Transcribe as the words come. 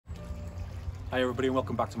Hi everybody and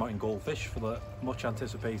welcome back to Mountain Goldfish for the much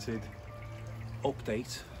anticipated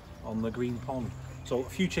update on the green pond. So a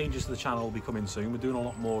few changes to the channel will be coming soon. We're doing a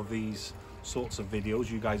lot more of these sorts of videos.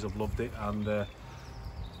 You guys have loved it, and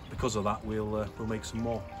because of that we'll make some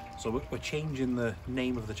more. So we're changing the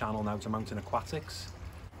name of the channel now to Mountain Aquatics.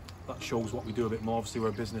 That shows what we do a bit more. Obviously we're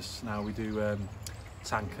a business now. We do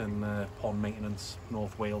tank and pond maintenance,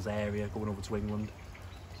 North Wales area, going over to England.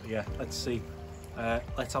 So yeah, let's see.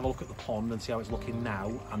 Let's have a look at the pond and see how it's looking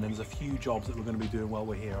now, and then there's a few jobs that we're going to be doing while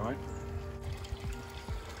we're here, alright?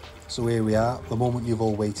 So here we are, the moment you've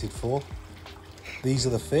all waited for. These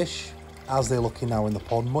are the fish as they're looking now in the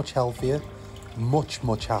pond, much healthier, much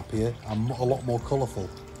happier, and a lot more colourful.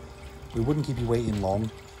 We wouldn't keep you waiting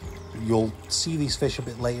long. You'll see these fish a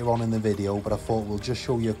bit later on in the video, but I thought we'll just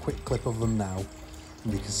show you a quick clip of them now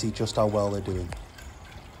and you can see just how well they're doing.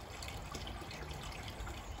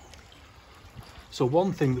 So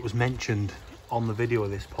one thing that was mentioned on the video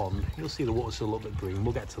of this pond, you'll see the water's still a little bit green,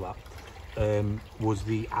 we'll get to that, was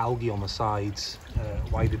the algae on the sides.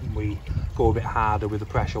 Why didn't we go a bit harder with the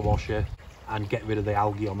pressure washer and get rid of the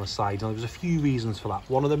algae on the sides? And there's a few reasons for that.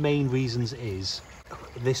 One of the main reasons is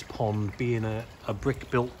this pond, being a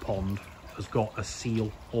brick built pond, has got a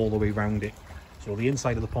seal all the way around it. So the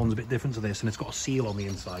inside of the pond's a bit different to this, and it's got a seal on the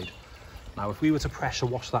inside. Now if we were to pressure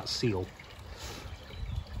wash that seal,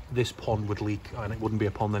 this pond would leak and it wouldn't be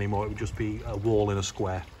a pond anymore, it would just be a wall in a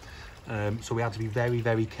square. So we had to be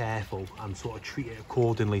very careful and sort of treat it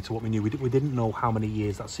accordingly to what we knew. We didn't know how many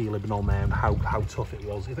years that seal had been on there and how tough it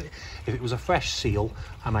was. If it was a fresh seal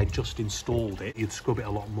and I just installed it, you'd scrub it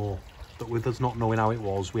a lot more. But with us not knowing how it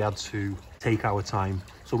was, we had to take our time.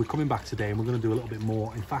 So we're coming back today and we're going to do a little bit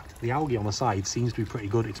more. In fact, the algae on the side seems to be pretty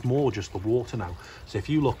good. It's more just the water now. So if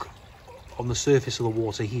you look on the surface of the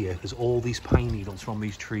water here, there's all these pine needles from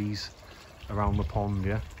these trees around the pond,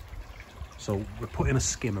 yeah? So we're putting a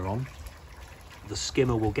skimmer on. The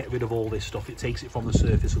skimmer will get rid of all this stuff. It takes it from the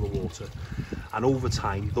surface of the water. And over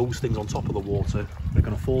time, those things on top of the water, they're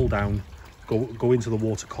going to fall down, go into the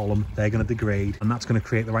water column, they're going to degrade, and that's going to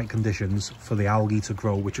create the right conditions for the algae to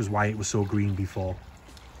grow, which is why it was so green before.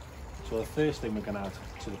 So the first thing we're going to add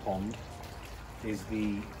to the pond is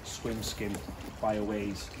the swim skim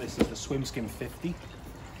BioWays. This is the swim skim 50.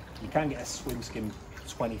 You can get a swim skim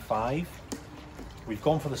 25. We've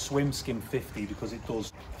gone for the swim skim 50 because it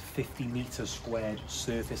does 50 meters squared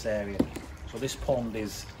surface area. So this pond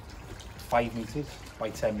is 5 meters by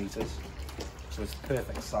 10 meters, so it's the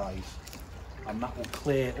perfect size, and that will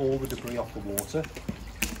clear all the debris off the water.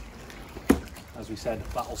 As we said,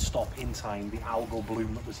 that'll stop in time the algal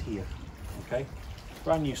bloom that was here. Okay,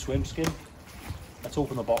 brand new swim skim. Let's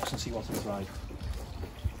open the box and see what's inside.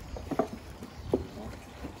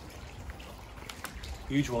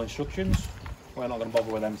 Usual instructions. We're not going to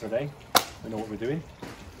bother with them today. We know what we're doing.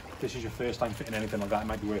 If this is your first time fitting anything like that, it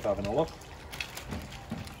might be worth having a look.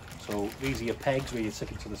 So these are your pegs where you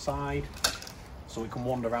stick it to the side so it can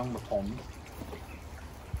wander around the pond.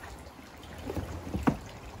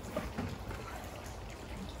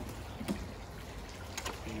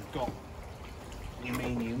 You've got your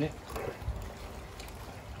main unit.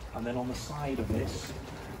 And then on the side of this,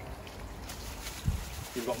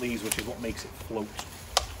 you've got these, which is what makes it float.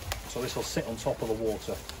 So this will sit on top of the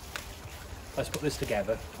water. Let's put this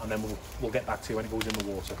together and then we'll get back to you when it goes in the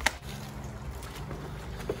water.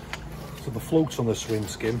 So the floats on the swim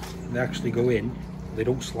skim, they actually go in, they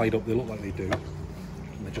don't slide up, they look like they do.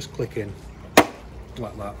 And they just click in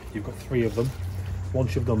like that. You've got 3 of them.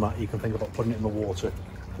 Once you've done that, you can think about putting it in the water,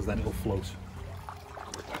 because then it'll float.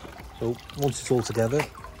 So once it's all together,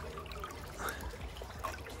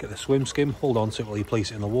 get the swim skim, hold on to it while you place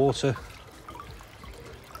it in the water,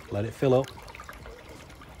 let it fill up,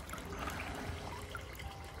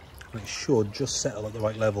 and it should just settle at the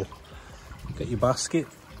right level. Get your basket,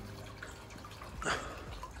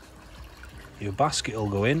 will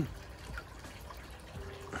go in.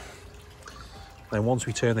 Then once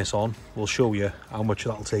we turn this on, we'll show you how much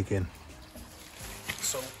that'll take in.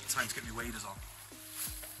 So, time to get my waders on.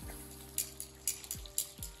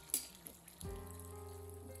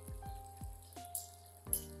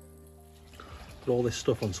 Put all this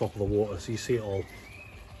stuff on top of the water so you see it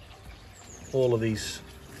all of these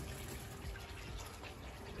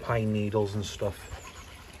pine needles and stuff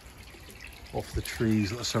off the trees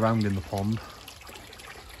that are surrounding the pond,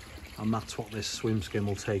 and that's what this swim skim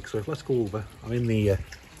will take. So let's go over. I'm in the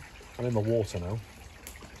water now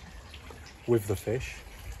with the fish.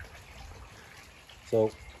 So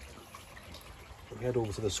if we head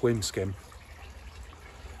over to the swim skim,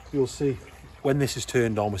 you'll see when this is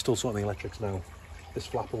turned on, we're still sorting the electrics now, this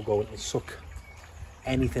flap will go, it'll suck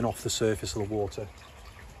anything off the surface of the water,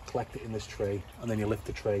 collect it in this tray, and then you lift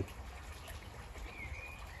the tray.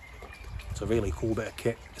 It's a really cool bit of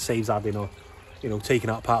kit. It saves having a, you know, taking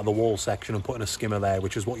out part of the wall section and putting a skimmer there,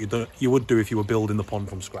 which is what you would do if you were building the pond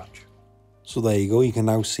from scratch. So there you go, you can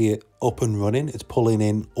now see it up and running. It's pulling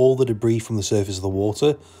in all the debris from the surface of the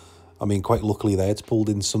water. I mean, quite luckily there, it's pulled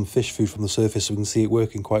in some fish food from the surface, so we can see it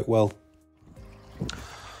working quite well.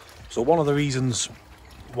 So one of the reasons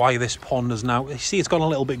why this pond is now, you see it's gone a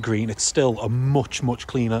little bit green, it's still a much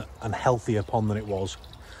cleaner and healthier pond than it was.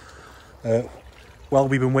 While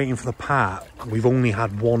we've been waiting for the part, we've only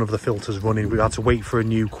had one of the filters running. We've had to wait for a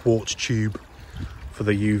new quartz tube for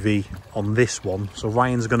the UV on this one. So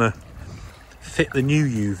Ryan's gonna fit the new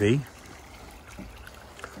UV,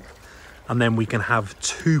 and then we can have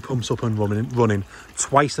 2 pumps up and running,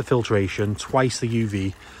 twice the filtration, twice the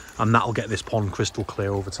UV, and that'll get this pond crystal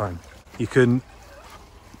clear over time. You can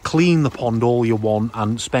clean the pond all you want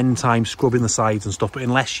and spend time scrubbing the sides and stuff, but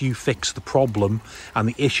unless you fix the problem and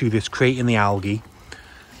the issue that's creating the algae,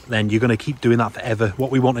 then you're going to keep doing that forever.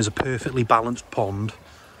 What we want is a perfectly balanced pond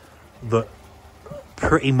that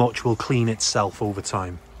pretty much will clean itself over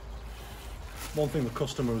time. One thing the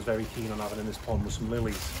customer was very keen on having in this pond was some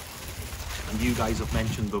lilies, and you guys have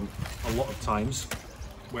mentioned them a lot of times.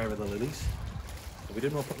 Where are the lilies? So we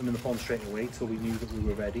didn't want to put them in the pond straight away till we knew that we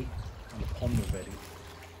were ready and the pond was ready.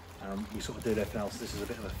 We sort of did everything else. This is a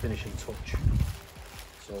bit of a finishing touch.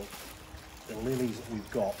 So the lilies that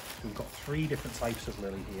we've got 3 different types of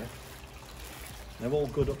lily here. They're all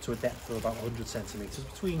good up to a depth of about 100 centimetres.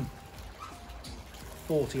 Between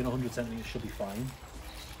 40 and 100 centimetres should be fine.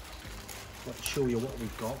 Let's show you what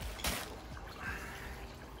we've got.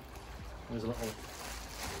 There's a little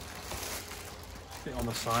bit on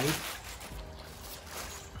the side.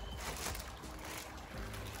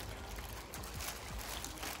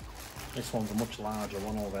 This one's a much larger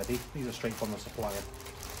one already. These are straight from the supplier.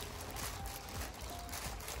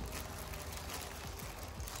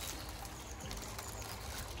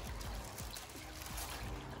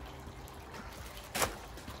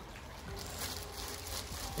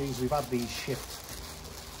 We've had these shipped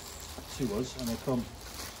to us, and they come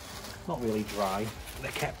not really dry,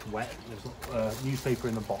 they're kept wet. There's a newspaper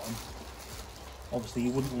in the bottom. Obviously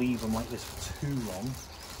you wouldn't leave them like this for too long,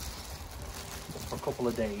 but for a couple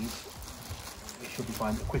of days they should be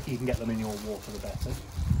fine. The quicker you can get them in your water, the better.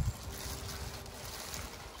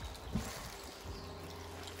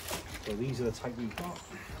 So these are the type we've got.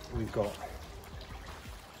 We've got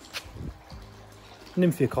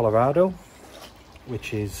Nymphia Colorado,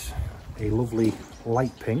 which is a lovely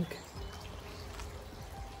light pink.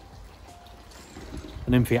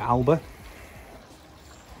 The Nymphia Alba,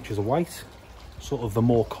 which is a white, sort of the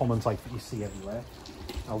more common type that you see everywhere.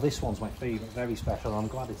 Now this one's my favourite, very special, and I'm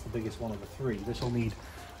glad it's the biggest one of the 3. This will need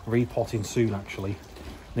repotting soon actually.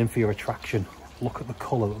 Nymphia Attribution. Look at the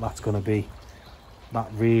colour that that's going to be. That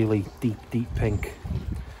really deep pink.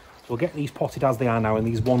 So we'll get these potted as they are now in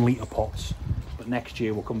these 1 litre pots. But next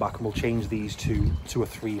year we'll come back and we'll change these to a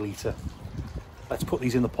 3 litre. Let's put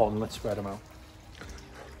these in the pond and let's spread them out.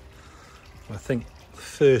 I think the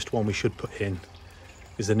first one we should put in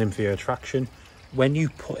is the Nymphia Attribution. When you're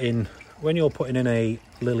putting in a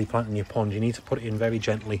lily plant in your pond, you need to put it in very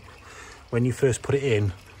gently. When you first put it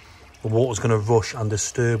in, the water's going to rush and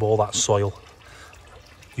disturb all that soil.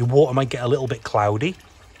 Your water might get a little bit cloudy.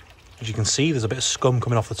 As you can see, there's a bit of scum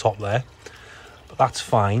coming off the top there. But that's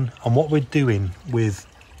fine. And what we're doing with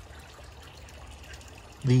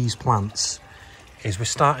these plants is we're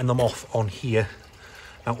starting them off on here.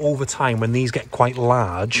 Now over time, when these get quite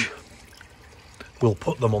large, we'll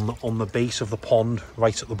put them on the base of the pond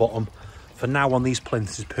right at the bottom. For now on these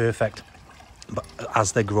plinths is perfect, but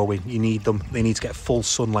as they're growing you need them, they need to get full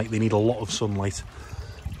sunlight, they need a lot of sunlight,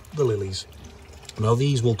 the lilies. Now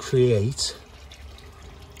these will create,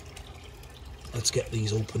 let's get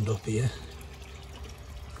these opened up here.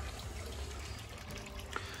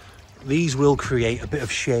 These will create a bit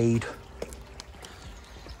of shade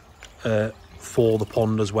for the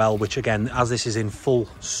pond as well, which again, as this is in full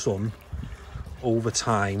sun, over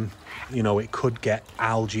time, you know, it could get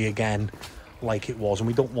algae again like it was, and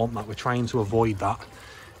we don't want that. We're trying to avoid that.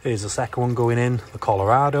 Here's the second one going in, the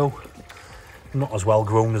Colorado. Not as well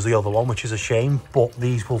grown as the other one, which is a shame, but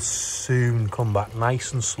these will soon come back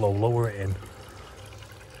nice and slow. Lower it in.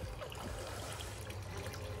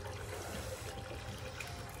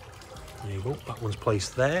 There you go, that one's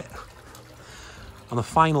placed there. And the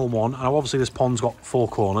final one, and obviously this pond's got 4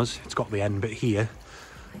 corners, it's got the end bit here.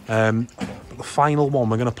 But the final one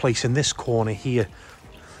we're going to place in this corner here.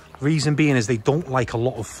 Reason being is they don't like a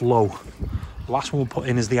lot of flow. The last one we'll put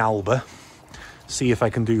in is the Alba. see if I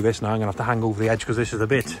can do this now. I'm gonna have to hang over the edge because this is a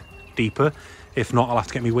bit deeper. If not, I'll have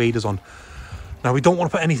to get my waders on. Now, we don't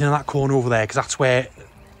want to put anything in that corner over there because that's where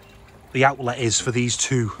the outlet is for these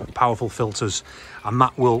two powerful filters, and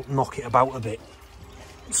that will knock it about a bit.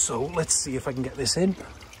 So let's see if I can get this in.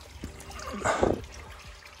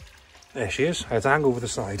 There she is. I had to hang over the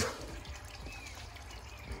side.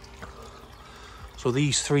 So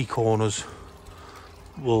these three corners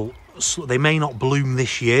they may not bloom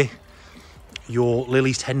this year. Your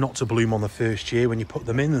lilies tend not to bloom on the first year when you put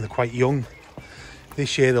them in, and they're quite young.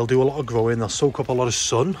 This year they'll do a lot of growing, they'll soak up a lot of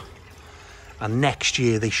sun, and next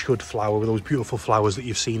year they should flower with those beautiful flowers that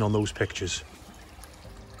you've seen on those pictures.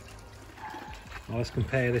 Now let's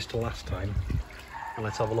compare this to last time, and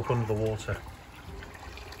let's have a look under the water.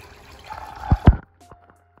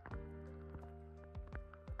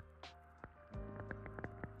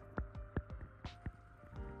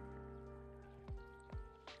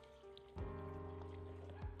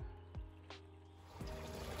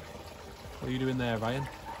 What are you doing there, Ryan?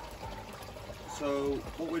 So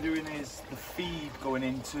what we're doing is the feed going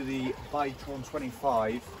into the Bytron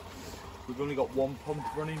 25. We've only got one pump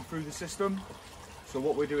running through the system. So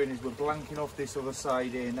what we're doing is we're blanking off this other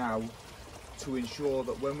side here now to ensure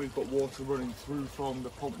that when we've got water running through from the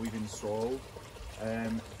pump we've installed,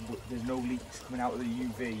 there's no leaks coming out of the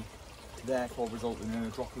UV, therefore resulting in a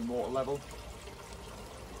drop in water level.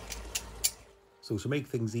 So to make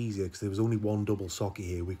things easier, because there was only one double socket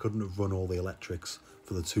here, we couldn't have run all the electrics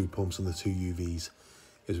for the two pumps and the two UVs,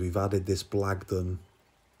 is we've added this Blagdon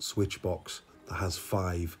switch box that has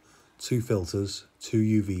 2 filters,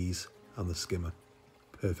 2 UVs and the skimmer.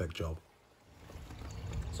 Perfect job.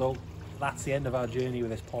 So that's the end of our journey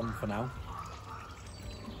with this pond for now.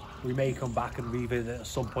 We may come back and revisit at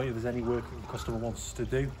some point if there's any work that the customer wants us to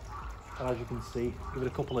do. And as you can see, give it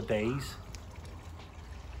a couple of days.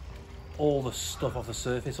 All the stuff off the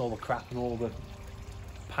surface, all the crap and all the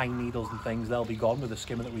pine needles and things, they'll be gone with the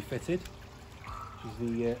skimmer that we fitted.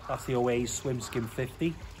 That's the Oaze Swim Skim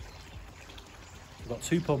 50. We've got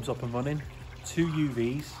 2 pumps up and running, 2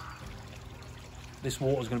 UVs. This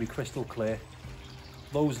water's going to be crystal clear.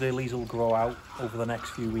 Those lilies will grow out over the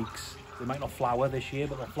next few weeks. They might not flower this year,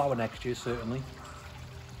 but they'll flower next year certainly.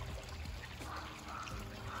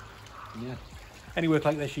 Yeah. Any work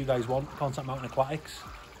like this you guys want, contact Mountain Aquatics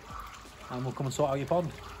and we'll come and sort out your pond.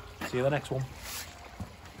 See you the next one.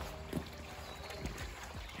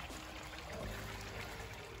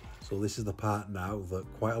 So this is the part now that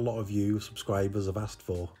quite a lot of you subscribers have asked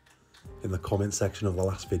for. In the comment section of the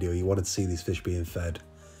last video, you wanted to see these fish being fed.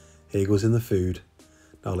 Here goes in the food.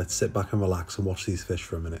 Now let's sit back and relax and watch these fish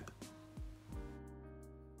for a minute.